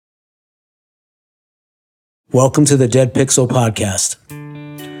Welcome to the Dead Pixel Podcast.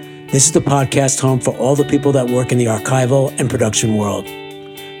 This is the podcast home for all the people that work in the archival and production world.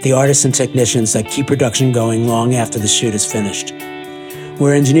 The artists and technicians that keep production going long after the shoot is finished.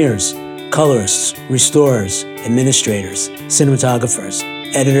 We're engineers, colorists, restorers, administrators, cinematographers,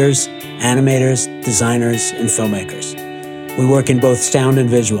 editors, animators, designers, and filmmakers. We work in both sound and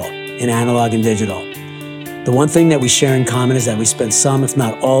visual, in analog and digital. The one thing that we share in common is that we spend some, if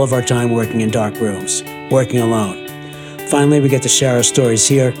not all, of our time working in dark rooms, working alone. Finally, we get to share our stories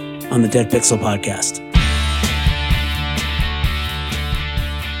here on the Dead Pixel Podcast.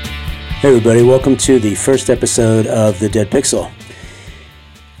 Hey everybody, welcome to the first episode of the Dead Pixel.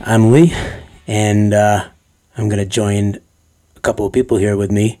 I'm Lee, and I'm going to join a couple of people here with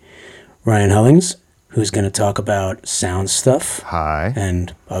me. Ryan Hullings, who's going to talk about sound stuff. Hi.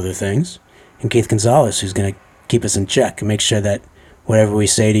 And other things. And Keith Gonzalez, who's going to keep us in check and make sure that whatever we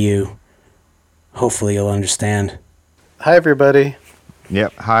say to you, hopefully you'll understand. Hi, everybody.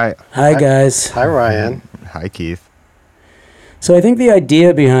 Yep. Hi. Hi, guys. Hi, Ryan. Hi, Keith. So I think the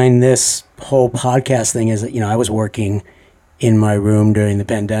idea behind this whole podcast thing is that, I was working in my room during the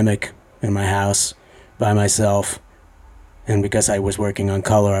pandemic in my house by myself. And because I was working on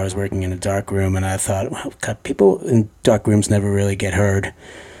color, I was working in a dark room. And I thought, well, God, people in dark rooms never really get heard.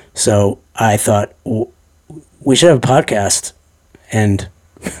 So I thought we should have a podcast and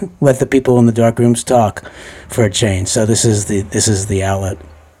let the people in the dark rooms talk for a change. So this is the outlet.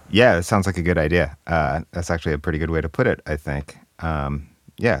 Yeah, it sounds like a good idea. That's actually a pretty good way to put it, I think.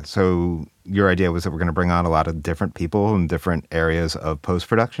 So your idea was that we're going to bring on a lot of different people in different areas of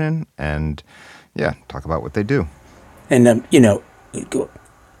post-production and, talk about what they do. And,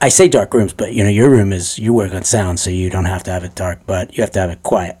 I say dark rooms, but, your room is, you work on sound, so you don't have to have it dark, but you have to have it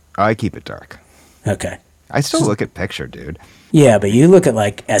quiet. I keep it dark. Okay. I still look at picture, dude. Yeah, but you look at,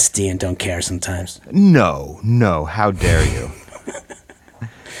 SD and don't care sometimes. No, how dare you?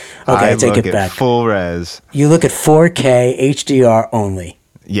 Okay, I take it back. Full res. You look at 4K HDR only.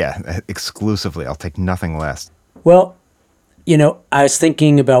 Yeah, exclusively. I'll take nothing less. Well, I was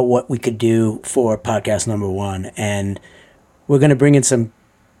thinking about what we could do for podcast number 1, and we're going to bring in some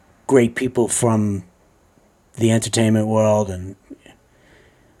great people from the entertainment world and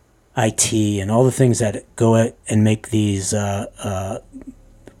IT and all the things that go out and make these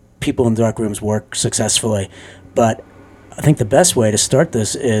people in dark rooms work successfully. But I think the best way to start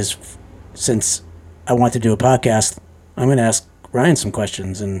this is, since I want to do a podcast, I'm going to ask Ryan some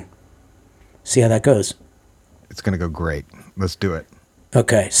questions and see how that goes. It's going to go great. Let's do it.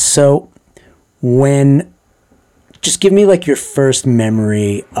 Okay, so just give me your first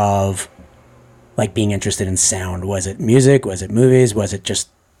memory of being interested in sound. Was it music? Was it movies? Was it just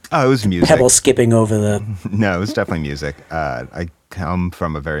it was music. Pebble skipping over the... No, it was definitely music. I come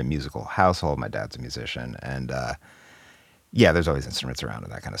from a very musical household. My dad's a musician, and there's always instruments around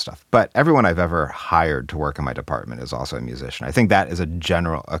and that kind of stuff. But everyone I've ever hired to work in my department is also a musician. I think that is a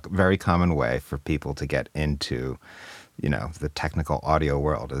very common way for people to get into, the technical audio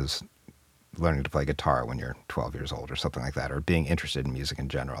world, is learning to play guitar when you're 12 years old or something like that, or being interested in music in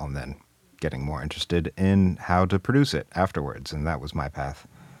general, and then getting more interested in how to produce it afterwards. And that was my path.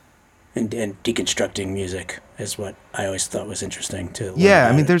 And deconstructing music is what I always thought was interesting too.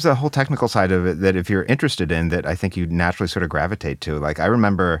 Yeah, there's a whole technical side of it that if you're interested in, that I think you naturally sort of gravitate to. I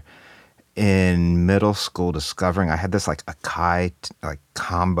remember in middle school discovering I had this Akai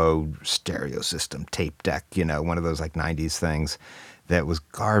combo stereo system tape deck, one of those 90s things that was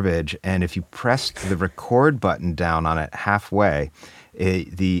garbage. And if you pressed the record button down on it halfway,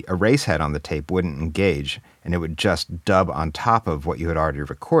 the erase head on the tape wouldn't engage, and it would just dub on top of what you had already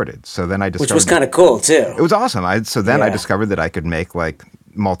recorded. So then I discovered... Which was kind of cool, too. It was awesome. I discovered that I could make,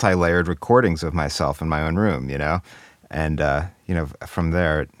 multi-layered recordings of myself in my own room, And, from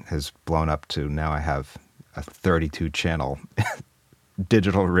there, it has blown up to now I have a 32-channel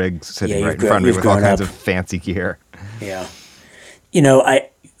digital rig sitting right in front of me with all kinds of fancy gear. Yeah. I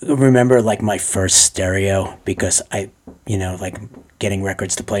remember, my first stereo, because I, getting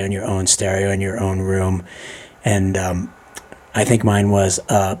records to play on your own stereo in your own room. And I think mine was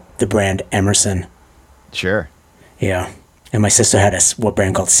the brand Emerson. Sure. Yeah. And my sister had what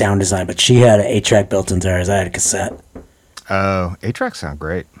brand called Sound Design, but she had an 8-track built into hers. I had a cassette. Oh, 8-tracks sound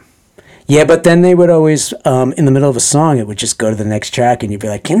great. Yeah, but then they would always, in the middle of a song, it would just go to the next track, and you'd be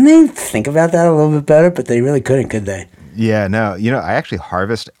like, can they think about that a little bit better? But they really couldn't, could they? Yeah, no. I actually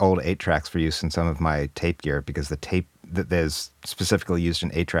harvest old 8-tracks for use in some of my tape gear, because the tape that is specifically used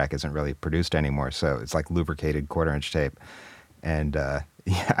in 8-track isn't really produced anymore. So it's lubricated 1/4-inch tape. And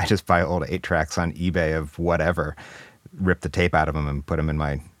I just buy old 8-tracks on eBay of whatever, rip the tape out of them and put them in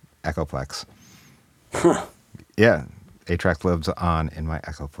my Echoplex. Huh. Yeah. 8-track lives on in my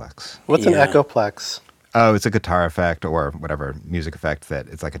Echoplex. What's an Echoplex? Oh, it's a guitar effect or whatever music effect that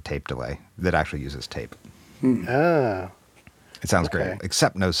it's like a tape delay that actually uses tape. Ah. It sounds great,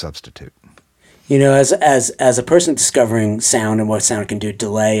 except no substitute. You know, as a person discovering sound and what sound can do,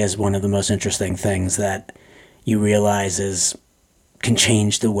 delay is one of the most interesting things that you realize can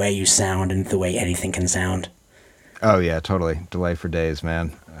change the way you sound and the way anything can sound. Oh, yeah, totally. Delay for days,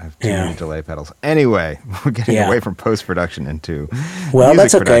 man. I have too many delay pedals. Anyway, we're getting away from post-production into well,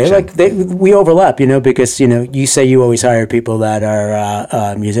 that's okay. production. Like we overlap, you know, because, you know, you say you always hire people that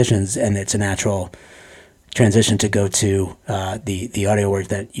are musicians, and it's a natural transition to go to the audio work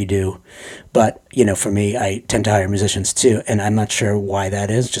that you do. But, you know, for me, I tend to hire musicians too, and I'm not sure why that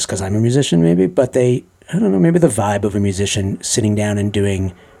is, just because I'm a musician maybe, but I don't know, maybe the vibe of a musician sitting down and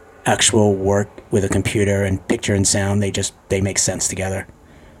doing actual work with a computer and picture and sound, they make sense together.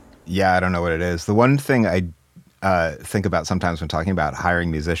 Yeah, I don't know what it is. The one thing I think about sometimes when talking about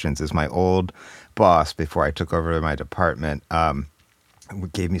hiring musicians is my old boss, before I took over my department,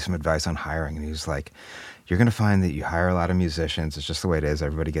 gave me some advice on hiring, and he was like, you're going to find that you hire a lot of musicians. It's just the way it is.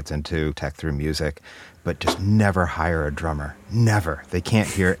 Everybody gets into tech through music, but just never hire a drummer. Never. They can't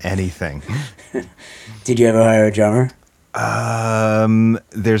hear anything. Did you ever hire a drummer?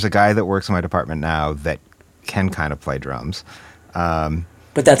 There's a guy that works in my department now that can kind of play drums.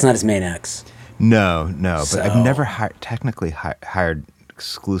 But that's not his main X. No. But I've never technically hired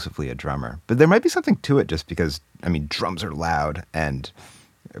exclusively a drummer. But there might be something to it just because, I mean, drums are loud and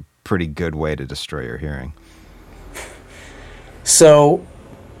a pretty good way to destroy your hearing. So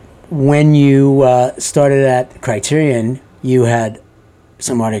when you started at Criterion, you had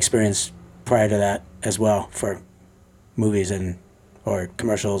some art experience prior to that as well for movies or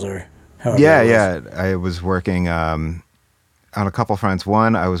commercials or however. Yeah. I was working on a couple fronts.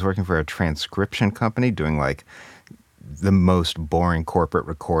 One, I was working for a transcription company doing like the most boring corporate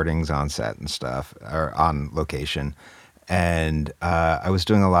recordings on set and stuff, or on location. And I was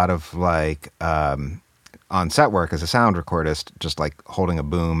doing a lot of like on set work as a sound recordist, just like holding a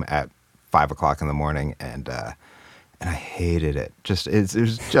boom at 5 o'clock in the morning, and I hated it. It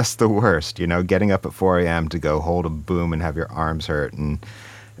was just the worst, you know, getting up at 4 a.m. to go hold a boom and have your arms hurt, and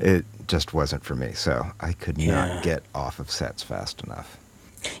it just wasn't for me. So I could not get off of sets fast enough.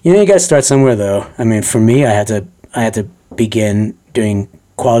 You know, you got to start somewhere, though. I mean, for me, I had to begin doing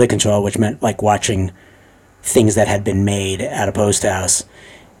quality control, which meant like watching things that had been made at a post house.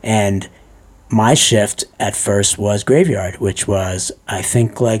 And my shift at first was graveyard, which was, I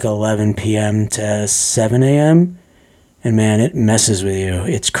think, like 11 p.m. to 7 a.m. And man, it messes with you.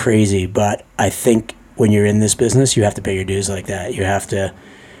 It's crazy. But I think when you're in this business, you have to pay your dues like that. You have to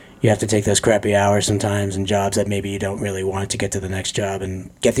take those crappy hours sometimes and jobs that maybe you don't really want to get to the next job and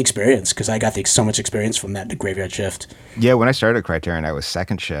get the experience, because I got so much experience from that graveyard shift. Yeah, when I started at Criterion, I was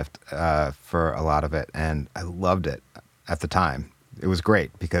second shift for a lot of it, and I loved it at the time. It was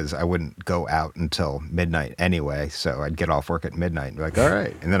great because I wouldn't go out until midnight anyway, so I'd get off work at midnight and be like, all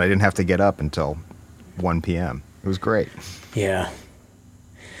right. And then I didn't have to get up until 1 p.m. It was great. Yeah.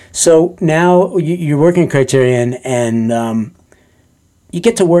 So now you're working at Criterion, and you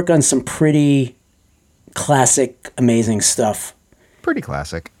get to work on some pretty classic, amazing stuff. Pretty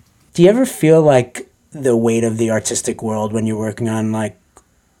classic. Do you ever feel like the weight of the artistic world when you're working on, like,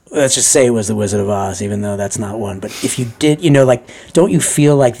 let's just say it was The Wizard of Oz, even though that's not one, but if you did, you know, like, don't you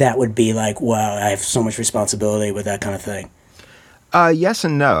feel like that would be like, wow, I have so much responsibility with that kind of thing? Yes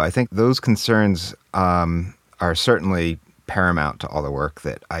and no. I think those concerns are certainly paramount to all the work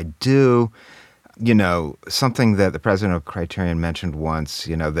that I do. You know, something that the president of Criterion mentioned once,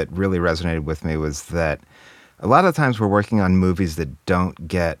 you know, that really resonated with me was that a lot of times we're working on movies that don't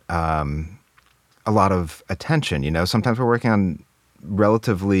get a lot of attention. You know, sometimes we're working on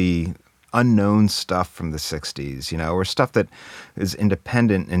relatively unknown stuff from the 60s, you know, or stuff that is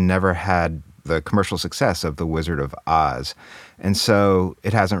independent and never had the commercial success of The Wizard of Oz. And so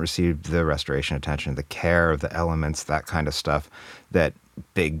it hasn't received the restoration attention, the care of the elements, that kind of stuff that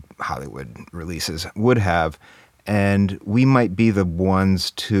big Hollywood releases would have. And we might be the ones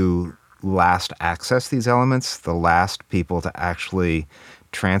to last access these elements, the last people to actually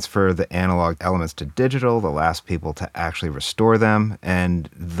transfer the analog elements to digital, the last people to actually restore them, and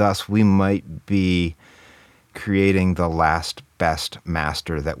thus we might be creating the last best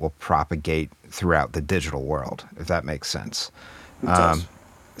master that will propagate throughout the digital world, if that makes sense.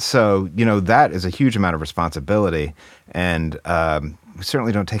 So, you know, that is a huge amount of responsibility, and we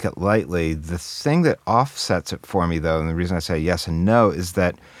certainly don't take it lightly. The thing that offsets it for me, though, and the reason I say yes and no, is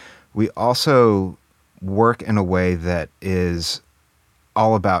that we also work in a way that is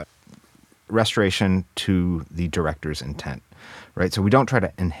all about restoration to the director's intent, right? So we don't try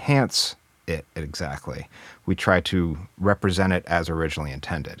to enhance it exactly. We try to represent it as originally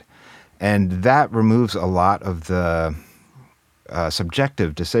intended. And that removes a lot of the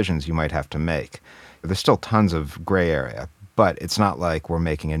subjective decisions you might have to make. There's still tons of gray area, but it's not like we're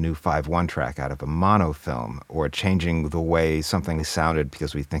making a new 5/1 track out of a monofilm or changing the way something sounded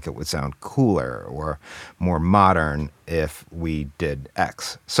because we think it would sound cooler or more modern if we did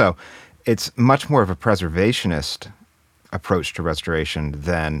X. So it's much more of a preservationist approach to restoration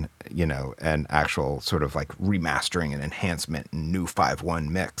than, an actual sort of like remastering and enhancement and new 5/1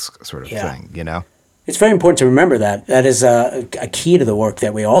 mix sort of thing, It's very important to remember that. That is a key to the work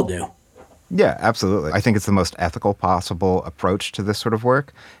that we all do. Yeah, absolutely. I think it's the most ethical possible approach to this sort of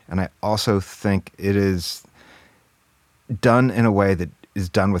work. And I also think it is done in a way that is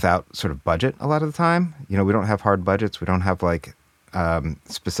done without sort of budget a lot of the time. We don't have hard budgets. We don't have like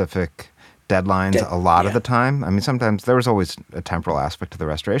specific deadlines a lot of the time. I mean, sometimes there was always a temporal aspect to the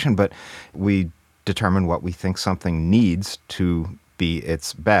restoration, but we determine what we think something needs to be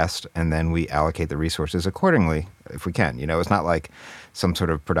its best, and then we allocate the resources accordingly if we can. It's not like some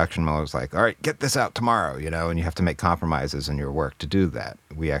sort of production model is like, all right, get this out tomorrow, and you have to make compromises in your work to do that.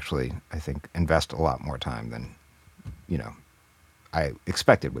 We actually, I think, invest a lot more time than, I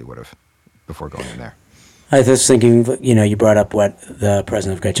expected we would have before going in there. I was thinking, you brought up what the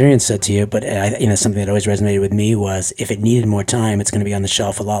president of Criterion said to you, but something that always resonated with me was if it needed more time, it's going to be on the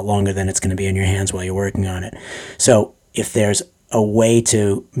shelf a lot longer than it's going to be in your hands while you're working on it. So if there's a way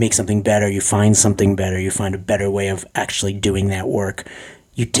to make something better, you find something better, you find a better way of actually doing that work,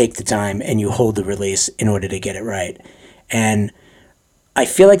 you take the time and you hold the release in order to get it right. And I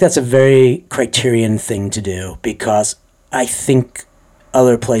feel like that's a very Criterion thing to do, because I think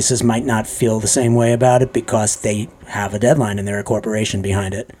other places might not feel the same way about it because they have a deadline and they're a corporation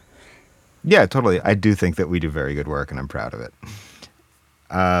behind it. Yeah, totally. I do think that we do very good work and I'm proud of it.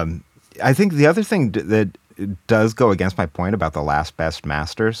 I think the other thing that does go against my point about the last best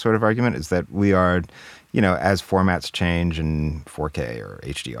master sort of argument is that we are, as formats change in 4K or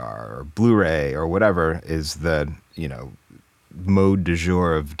HDR or Blu-ray or whatever is the, mode du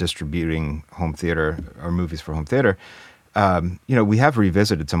jour of distributing home theater or movies for home theater. We have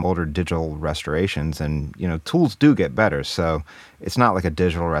revisited some older digital restorations and, tools do get better. So it's not like a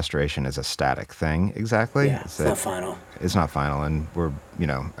digital restoration is a static thing exactly. Yeah, it's not final. It's not final. And we're,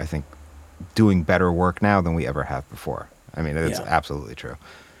 I think doing better work now than we ever have before. I mean, it's absolutely true.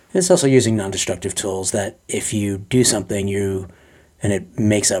 It's also using non-destructive tools that if you do something and it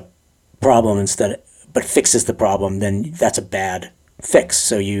makes a problem but fixes the problem, then that's a bad fix.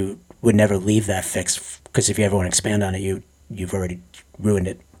 So you would never leave that fix, because if you ever want to expand on it, you've already ruined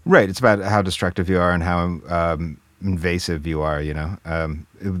it. Right. It's about how destructive you are and how invasive you are,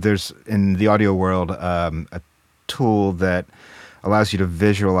 There's, in the audio world, a tool that allows you to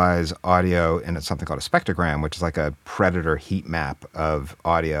visualize audio in something called a spectrogram, which is like a predator heat map of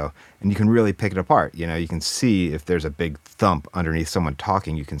audio. And you can really pick it apart. You can see if there's a big thump underneath someone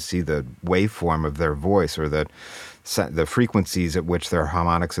talking, you can see the waveform of their voice or the frequencies at which their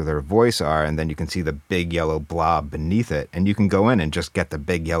harmonics of their voice are, and then you can see the big yellow blob beneath it, and you can go in and just get the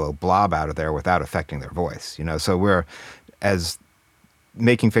big yellow blob out of there without affecting their voice. So we're as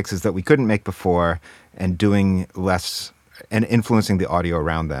making fixes that we couldn't make before and doing less and influencing the audio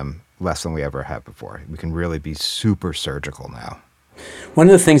around them less than we ever have before. We can really be super surgical now. One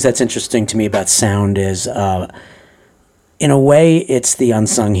of the things that's interesting to me about sound is, in a way, it's the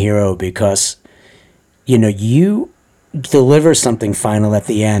unsung hero, because you deliver something final at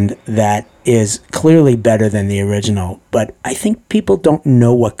the end that is clearly better than the original, but I think people don't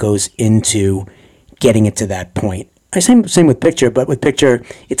know what goes into getting it to that point. Same with picture, but with picture,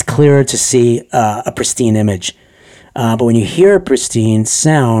 it's clearer to see a pristine image. But when you hear a pristine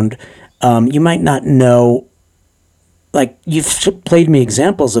sound, you might not know. Like, you've played me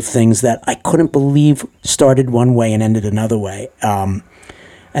examples of things that I couldn't believe started one way and ended another way.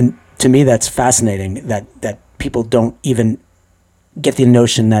 And to me, that's fascinating that people don't even get the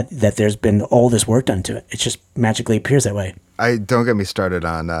notion that there's been all this work done to it. It just magically appears that way. Don't get me started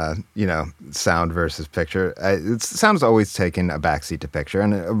on, sound versus picture. Sound's always taken a backseat to picture,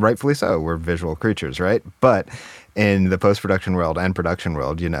 and rightfully so. We're visual creatures, right? But in the post-production world and production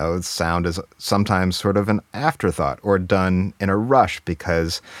world, sound is sometimes sort of an afterthought or done in a rush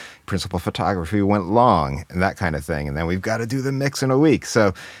because principal photography went long and that kind of thing. And then we've got to do the mix in a week.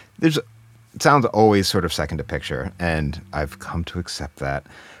 So sound's always sort of second to picture, and I've come to accept that.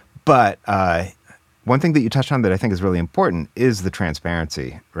 But one thing that you touched on that I think is really important is the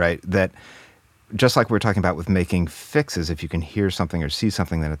transparency, right? That just like we were talking about with making fixes, if you can hear something or see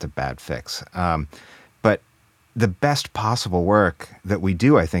something, then it's a bad fix. But the best possible work that we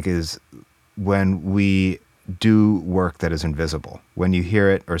do, I think, is when we do work that is invisible. When you hear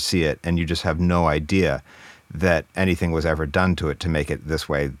it or see it and you just have no idea that anything was ever done to it to make it this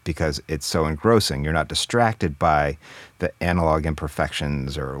way because it's so engrossing. You're not distracted by the analog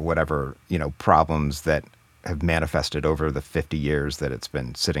imperfections or whatever, problems that have manifested over the 50 years that it's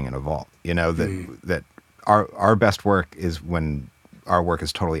been sitting in a vault. That our best work is when our work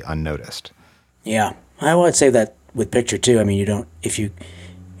is totally unnoticed. Yeah. I would say that with picture too. I mean, if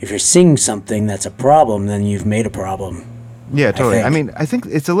you're seeing something that's a problem, then you've made a problem. Yeah, totally. I think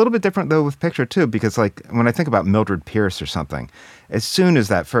it's a little bit different though with picture too, because like when I think about Mildred Pierce or something, as soon as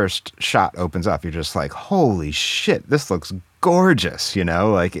that first shot opens up, you're just like, holy shit, this looks gorgeous,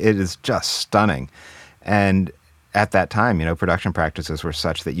 like it is just stunning. And at that time, production practices were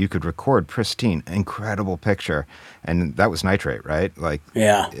such that you could record pristine, incredible picture. And that was nitrate, right? Like,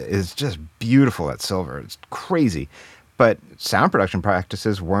 yeah, it's just beautiful at silver. It's crazy. But sound production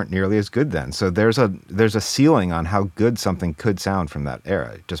practices weren't nearly as good then. So there's a ceiling on how good something could sound from that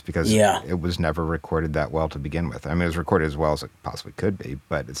era, just because it was never recorded that well to begin with. I mean, it was recorded as well as it possibly could be,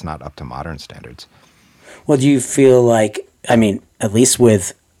 but it's not up to modern standards. Well, do you feel like, at least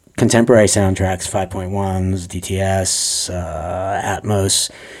with contemporary soundtracks, 5.1s, DTS,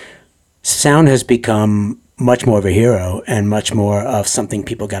 Atmos, sound has become much more of a hero and much more of something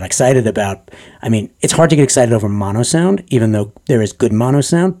people got excited about. It's hard to get excited over mono sound, even though there is good mono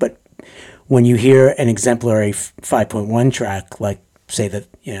sound, but when you hear an exemplary 5.1 track, like say that,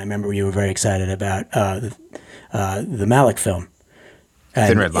 I remember you were very excited about the Malick film.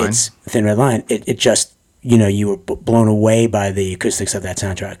 Thin Red Line. Thin Red Line. It just, you were blown away by the acoustics of that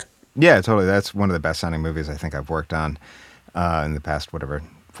soundtrack. Yeah, totally. That's one of the best sounding movies I think I've worked on in the past,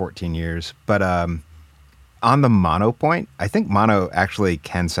 14 years. But on the mono point, I think mono actually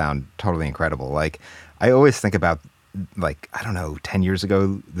can sound totally incredible. Like, I always think about, 10 years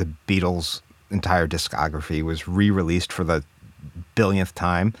ago, the Beatles' entire discography was re-released for the billionth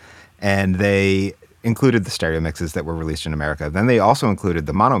time, and they included the stereo mixes that were released in America. Then they also included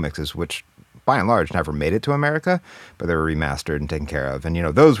the mono mixes, which by and large never made it to America, but they were remastered and taken care of. And,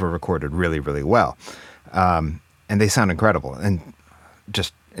 those were recorded really, really well. And they sound incredible. And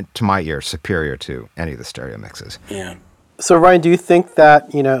just, to my ear, superior to any of the stereo mixes. Yeah. So Ryan, do you think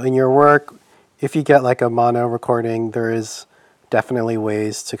that, in your work, if you get like a mono recording, there is definitely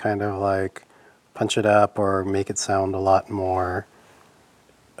ways to kind of like punch it up or make it sound a lot more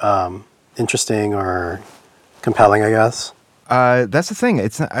interesting or compelling, I guess? That's the thing.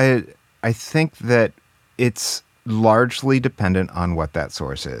 I think that it's largely dependent on what that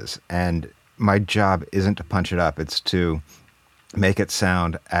source is. And my job isn't to punch it up. It's to make it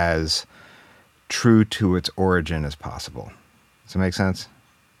sound as true to its origin as possible. Does that make sense?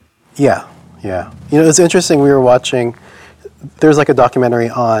 Yeah. It's interesting. We were watching, there's like a documentary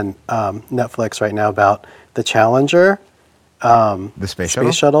on Netflix right now about the Challenger. The space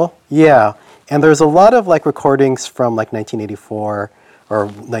shuttle? Yeah. And there's a lot of like recordings from like 1984 or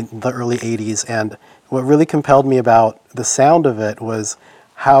the early 80s. And what really compelled me about the sound of it was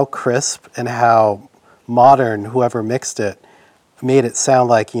how crisp and how modern whoever mixed it made it sound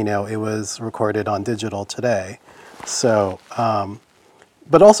like, it was recorded on digital today. So,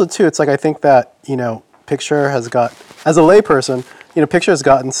 but also too, it's like, I think that, picture has got, as a layperson, picture has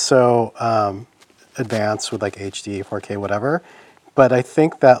gotten so advanced with like HD, 4K, whatever. But I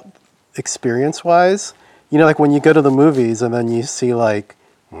think that experience-wise, like when you go to the movies and then you see like,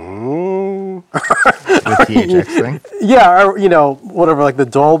 the THX thing? Yeah, or, whatever, like the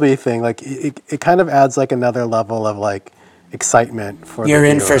Dolby thing, like it kind of adds like another level of like excitement for you're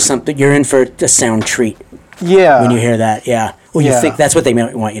in for something. You're in for a sound treat. Yeah. When you hear that, yeah. Well, you think that's what they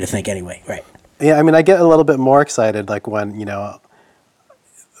want you to think anyway, right? Yeah, I get a little bit more excited like when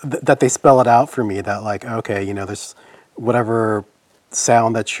that they spell it out for me. That like, okay, there's whatever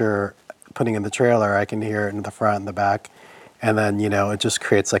sound that you're putting in the trailer, I can hear it in the front and the back, and then it just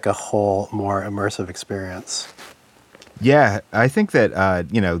creates like a whole more immersive experience. Yeah, I think that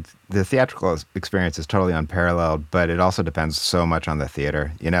the theatrical experience is totally unparalleled, but it also depends so much on the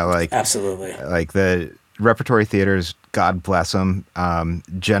theater. Absolutely. Like the repertory theaters, God bless them,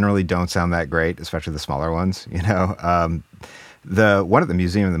 generally don't sound that great, especially the smaller ones. The one at the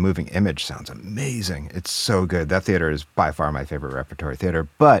Museum of the Moving Image sounds amazing. It's so good. That theater is by far my favorite repertory theater.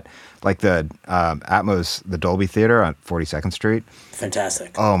 But like the Atmos, the Dolby Theater on 42nd Street.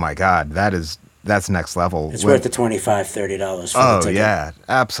 Fantastic. Oh my God, that's next level. It's worth the $25, $30 for the ticket. Oh yeah,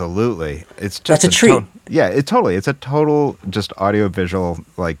 absolutely. It's just that's a treat. It's a total just audio visual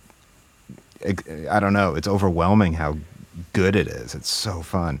like I don't know. It's overwhelming how good it is. It's so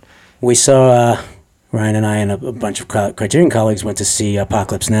fun. We saw Ryan and I and a bunch of Criterion colleagues went to see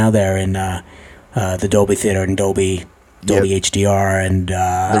Apocalypse Now there in the Dolby Theater in Dolby HDR and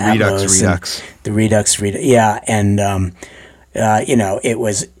the Redux, yeah, and it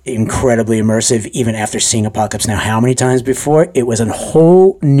was incredibly immersive. Even after seeing Apocalypse Now, how many times before? It was a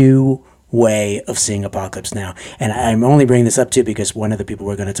whole new way of seeing Apocalypse Now. And I'm only bringing this up too because one of the people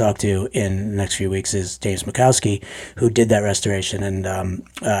we're going to talk to in the next few weeks is James Mikowski, who did that restoration. And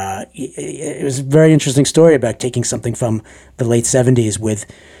it was a very interesting story about taking something from the late 70s with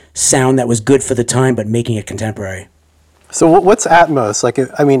sound that was good for the time, but making it contemporary. So what's Atmos? Like,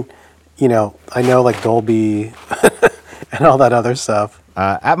 I mean, I know like Dolby and all that other stuff.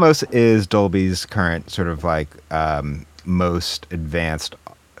 Atmos is Dolby's current sort of like most advanced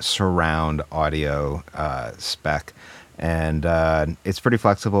surround audio spec, and it's pretty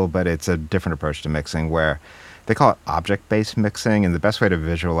flexible, but it's a different approach to mixing where they call it object-based mixing, and the best way to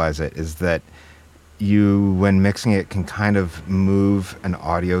visualize it is that you, when mixing it, can kind of move an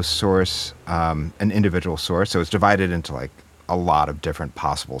audio source, an individual source, so it's divided into like a lot of different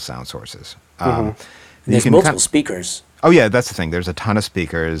possible sound sources. There's multiple speakers. Oh yeah, that's the thing. There's a ton of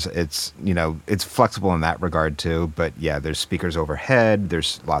speakers. It's it's flexible in that regard too. But yeah, there's speakers overhead.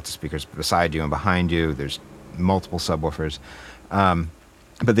 There's lots of speakers beside you and behind you. There's multiple subwoofers.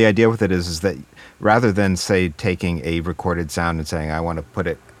 But the idea with it is that rather than say taking a recorded sound and saying I want to put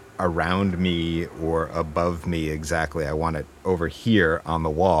it around me or above me exactly, I want it over here on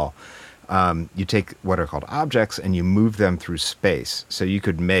the wall. You take what are called objects and you move them through space. So you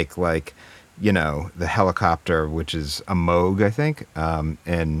could make like, the helicopter, which is a Moog, I think,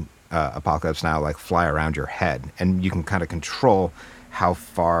 in Apocalypse Now, like fly around your head. And you can kind of control how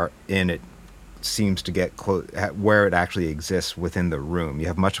far in it seems to get close, where it actually exists within the room. You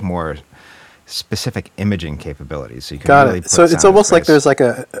have much more specific imaging capabilities. So you can Got really it. So it's almost like there's like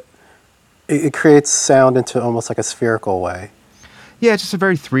it creates sound into almost like a spherical way. Yeah, it's just a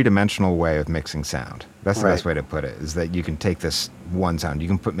very three-dimensional way of mixing sound. That's the Right. best way to put it, is that you can take this one sound. You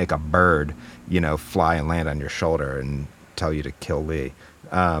can make a bird, fly and land on your shoulder and tell you to kill Lee,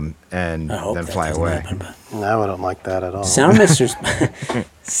 and then fly away. Happen, No, I don't like that at all. sound mixers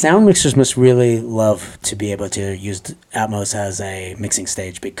must really love to be able to use Atmos as a mixing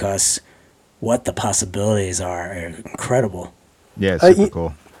stage because what the possibilities are incredible. Yeah, it's super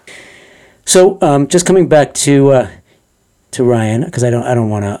cool. So just coming back to Ryan, because I don't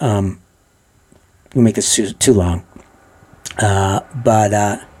want to make this too long.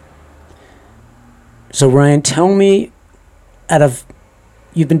 So Ryan, tell me,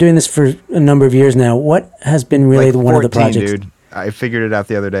 you've been doing this for a number of years now. What has been really like one of the projects? Dude. I figured it out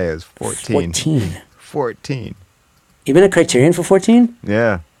the other day. It was 14. 14. You've been at Criterion for 14?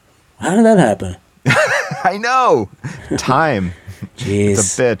 Yeah. How did that happen? I know. Time. Jeez.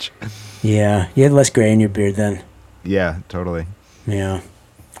 It's a bitch. Yeah, you had less gray in your beard then. Yeah, totally. Yeah.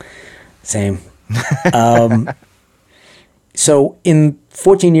 Same. So in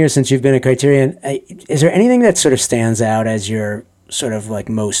 14 years since you've been at Criterion, is there anything that sort of stands out as your sort of like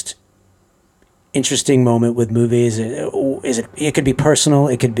most interesting moment with movies? It could be personal.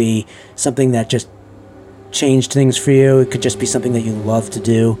 It could be something that just changed things for you. It could just be something that you love to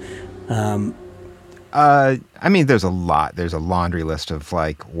do. I mean, there's a lot. There's a laundry list of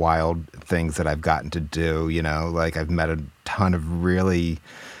like wild things that I've gotten to do, like I've met a ton of really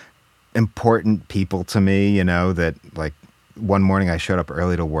important people to me, that like one morning I showed up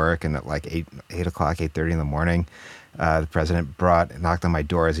early to work and at like 8 o'clock, 8:30 in the morning, the president knocked on my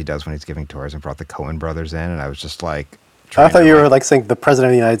door as he does when he's giving tours and brought the Coen brothers in. And I was just like, I thought you were like saying the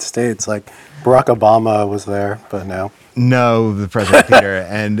president of the United States, like Barack Obama was there, but no. No, the president, Peter.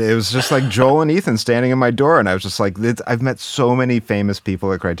 And it was just like Joel and Ethan standing in my door. And I was just like, I've met so many famous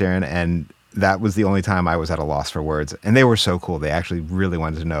people at Criterion. And that was the only time I was at a loss for words. And they were so cool. They actually really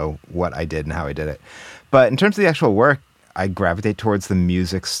wanted to know what I did and how I did it. But in terms of the actual work, I gravitate towards the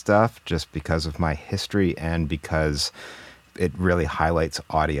music stuff just because of my history and because it really highlights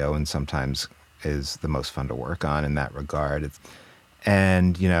audio and sometimes is the most fun to work on in that regard.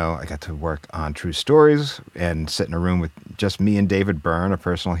 And, I got to work on True Stories and sit in a room with just me and David Byrne, a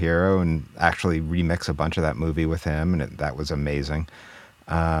personal hero, and actually remix a bunch of that movie with him. And that was amazing.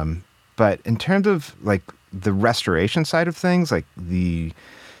 But in terms of like the restoration side of things, like the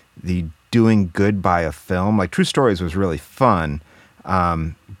doing good by a film, like True Stories was really fun.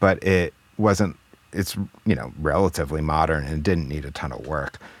 But it's relatively modern and it didn't need a ton of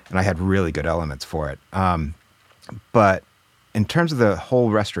work. And I had really good elements for it. But in terms of the whole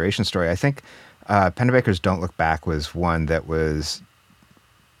restoration story, I think Pennebaker's Don't Look Back was one that was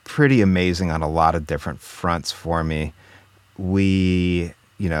pretty amazing on a lot of different fronts for me. We,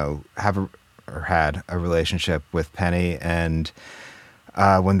 had a relationship with Penny, and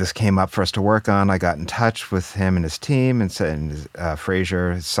when this came up for us to work on, I got in touch with him and his team and said,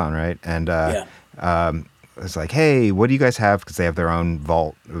 Fraser, his son, right? And it was like, hey, what do you guys have? Because they have their own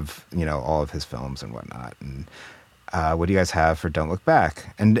vault of, all of his films and whatnot. And what do you guys have for Don't Look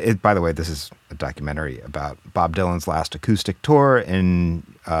Back? And by the way, this is a documentary about Bob Dylan's last acoustic tour in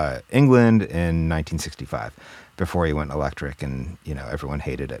England in 1965, before he went electric, and, everyone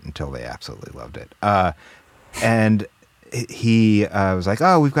hated it until they absolutely loved it. And he was like,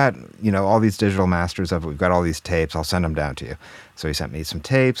 oh, we've got, all these digital masters of it. We've got all these tapes. I'll send them down to you. So he sent me some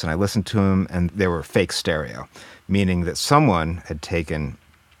tapes, and I listened to them, and they were fake stereo, meaning that someone had taken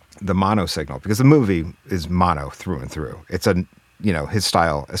the mono signal, because the movie is mono through and through. It's his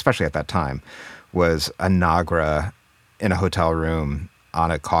style, especially at that time, was a Nagra in a hotel room on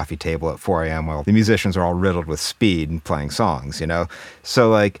a coffee table at 4 a.m. while the musicians are all riddled with speed and playing songs, So,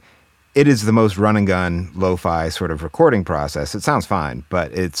 like, it is the most run and gun, lo-fi sort of recording process. It sounds fine,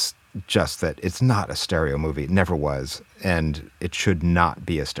 but it's just that it's not a stereo movie. It never was, and it should not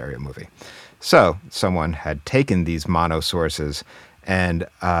be a stereo movie. So someone had taken these mono sources and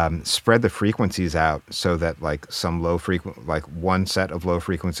spread the frequencies out so that, like, one set of low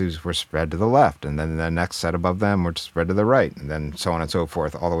frequencies were spread to the left, and then the next set above them were spread to the right, and then so on and so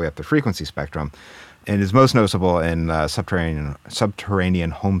forth, all the way up the frequency spectrum. And is most noticeable in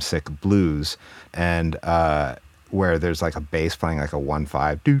Subterranean Homesick Blues, and where there's like a bass playing like a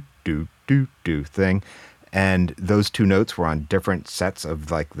 1/5 do do do do thing, and those two notes were on different sets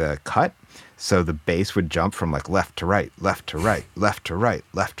of like the cut, so the bass would jump from like left to right, left to right, left to right,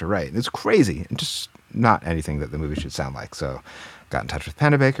 left to right. And it's crazy, and just not anything that the movie should sound like. So got in touch with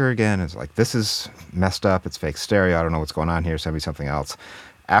Pennebaker again. It's like, this is messed up. It's fake stereo. I don't know what's going on here. Send me something else.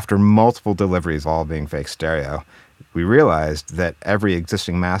 After multiple deliveries all being fake stereo, we realized that every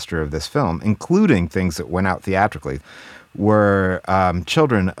existing master of this film, including things that went out theatrically, were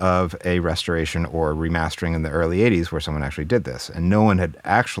children of a restoration or remastering in the early 80s where someone actually did this. And no one had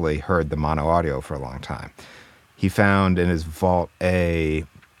actually heard the mono audio for a long time. He found in his vault a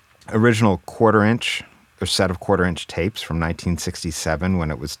original set of quarter-inch tapes from 1967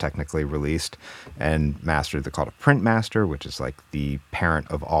 when it was technically released and mastered. They're called a print master, which is like the parent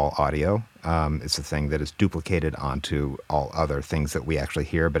of all audio. It's a thing that is duplicated onto all other things that we actually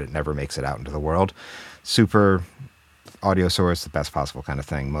hear, but it never makes it out into the world. Super audio source, the best possible kind of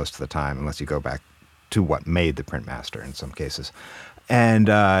thing most of the time, unless you go back to what made the print master in some cases.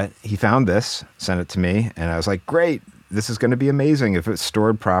 And he found this, sent it to me, and I was like, great. This is going to be amazing. If it's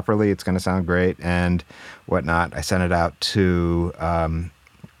stored properly, it's going to sound great and whatnot. I sent it out to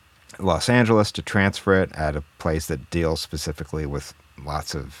Los Angeles to transfer it at a place that deals specifically with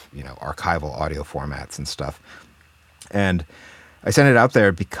lots of, archival audio formats and stuff. And I sent it out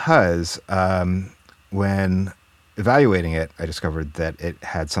there because when evaluating it, I discovered that it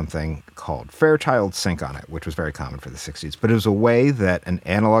had something called Fairchild Sync on it, which was very common for the 60s. But it was a way that an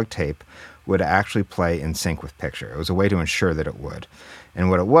analog tape would actually play in sync with picture. It was a way to ensure that it would.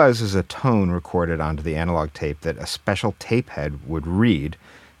 And what it was is a tone recorded onto the analog tape that a special tape head would read,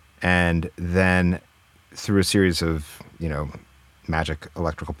 and then through a series of, magic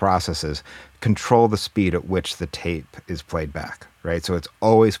electrical processes, control the speed at which the tape is played back, right? So it's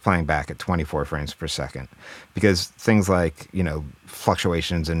always playing back at 24 frames per second, because things like,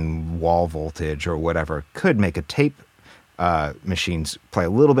 fluctuations in wall voltage or whatever could make a tape machines play a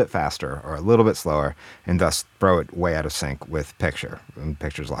little bit faster or a little bit slower, and thus throw it way out of sync with picture. And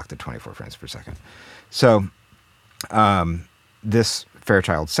picture's locked at 24 frames per second. So this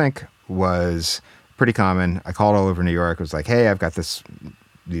Fairchild Sync was pretty common. I called all over New York. It was like, hey, I've got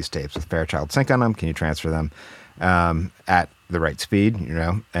these tapes with Fairchild Sync on them. Can you transfer them at the right speed?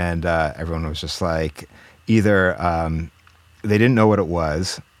 And everyone was just like, either they didn't know what it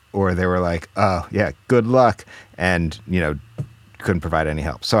was, or they were like, oh, yeah, good luck, and, couldn't provide any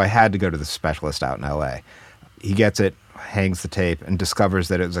help. So I had to go to the specialist out in L.A. He gets it, hangs the tape, and discovers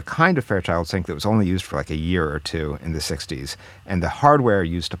that it was a kind of Fairchild Sync that was only used for like a year or two in the 60s, and the hardware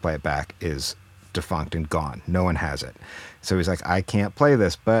used to play it back is defunct and gone. No one has it. So he's like, I can't play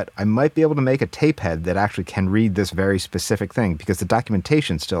this, but I might be able to make a tape head that actually can read this very specific thing, because the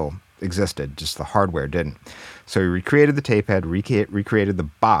documentation still existed, just the hardware didn't. So he recreated the tape head, recreated the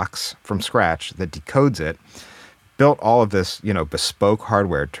box from scratch that decodes it, built all of this, bespoke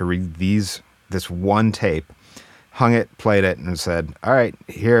hardware to read this one tape, hung it, played it, and said, all right,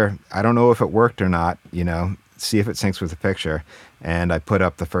 here, I don't know if it worked or not, see if it syncs with the picture. And I put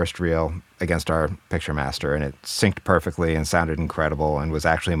up the first reel against our picture master, and it synced perfectly and sounded incredible and was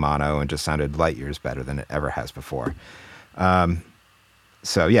actually mono and just sounded light years better than it ever has before.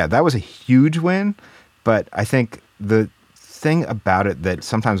 So yeah, that was a huge win, but I think the thing about it that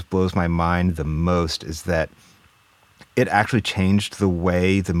sometimes blows my mind the most is that it actually changed the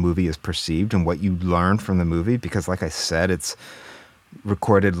way the movie is perceived and what you learn from the movie, because like I said, it's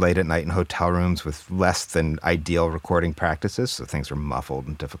recorded late at night in hotel rooms with less than ideal recording practices, so things are muffled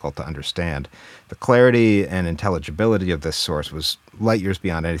and difficult to understand. The clarity and intelligibility of this source was light years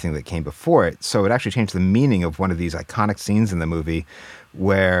beyond anything that came before it, so it actually changed the meaning of one of these iconic scenes in the movie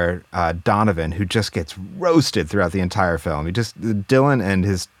where Donovan, who just gets roasted throughout the entire film, Dylan and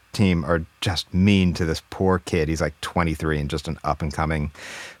his team are just mean to this poor kid. He's like 23 and just an up-and-coming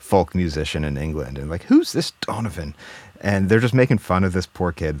folk musician in England, and like, who's this Donovan? And they're just making fun of this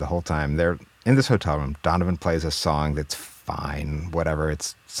poor kid the whole time. They're in this hotel room. Donovan plays a song that's fine, whatever.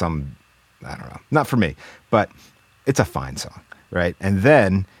 It's some, I don't know, not for me, but it's a fine song, right? And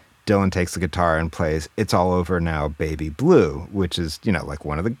then Dylan takes the guitar and plays It's All Over Now, Baby Blue, which is, like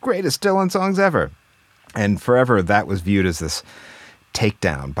one of the greatest Dylan songs ever. And forever that was viewed as this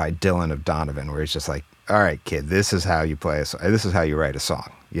takedown by Dylan of Donovan, where he's just like, all right, kid, this is how you play a song. This is how you write a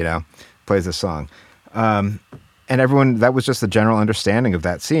song, plays a song. And everyone, that was just the general understanding of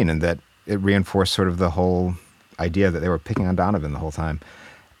that scene, and that it reinforced sort of the whole idea that they were picking on Donovan the whole time.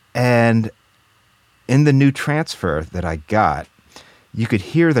 And in the new transfer that I got, you could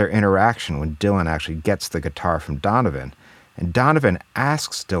hear their interaction when Dylan actually gets the guitar from Donovan. And Donovan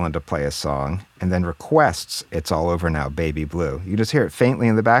asks Dylan to play a song and then requests It's All Over Now, Baby Blue. You just hear it faintly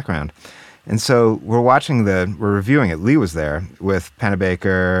in the background. And so we're reviewing it. Lee was there with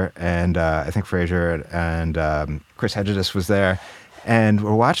Pennebaker and I think Fraser and Chris Hedges was there. And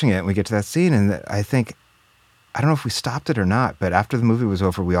we're watching it and we get to that scene, and I don't know if we stopped it or not, but after the movie was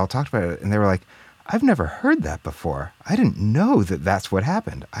over, we all talked about it and they were like, I've never heard that before. I didn't know that that's what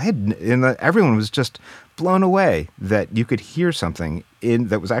happened. Everyone was just blown away that you could hear something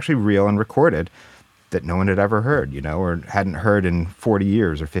that was actually real and recorded that no one had ever heard, or hadn't heard in 40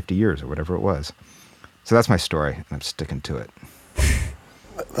 years or 50 years or whatever it was. So that's my story, and I'm sticking to it.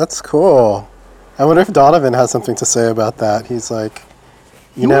 That's cool. I wonder if Donovan has something to say about that. He's like,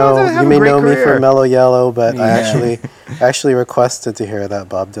 you may know me for Mellow Yellow, but I actually requested to hear that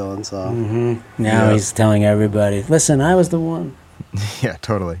Bob Dylan song. Mm-hmm. Now he's telling everybody, listen, I was the one. Yeah,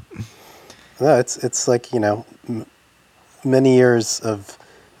 totally. No, it's like, many years of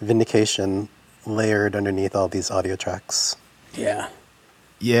vindication layered underneath all these audio tracks. Yeah.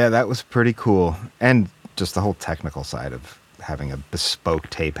 Yeah, that was pretty cool. And just the whole technical side of having a bespoke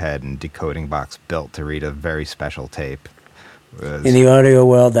tape head and decoding box built to read a very special tape. In the audio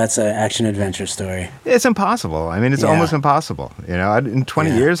world, that's an action-adventure story. It's impossible. I mean, it's almost impossible. In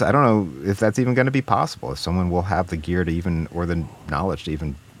 20 years, I don't know if that's even going to be possible, if someone will have the gear to even, or the knowledge to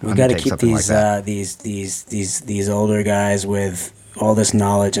even we got to keep these like these older guys with all this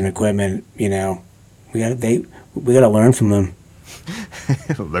knowledge and equipment. We got to learn from them.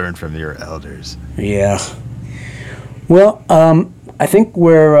 Learn from your elders. Yeah. Well, I think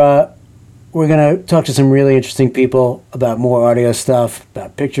we're going to talk to some really interesting people about more audio stuff,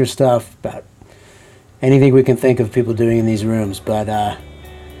 about picture stuff, about anything we can think of people doing in these rooms. But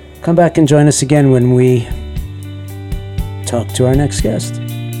come back and join us again when we talk to our next guest.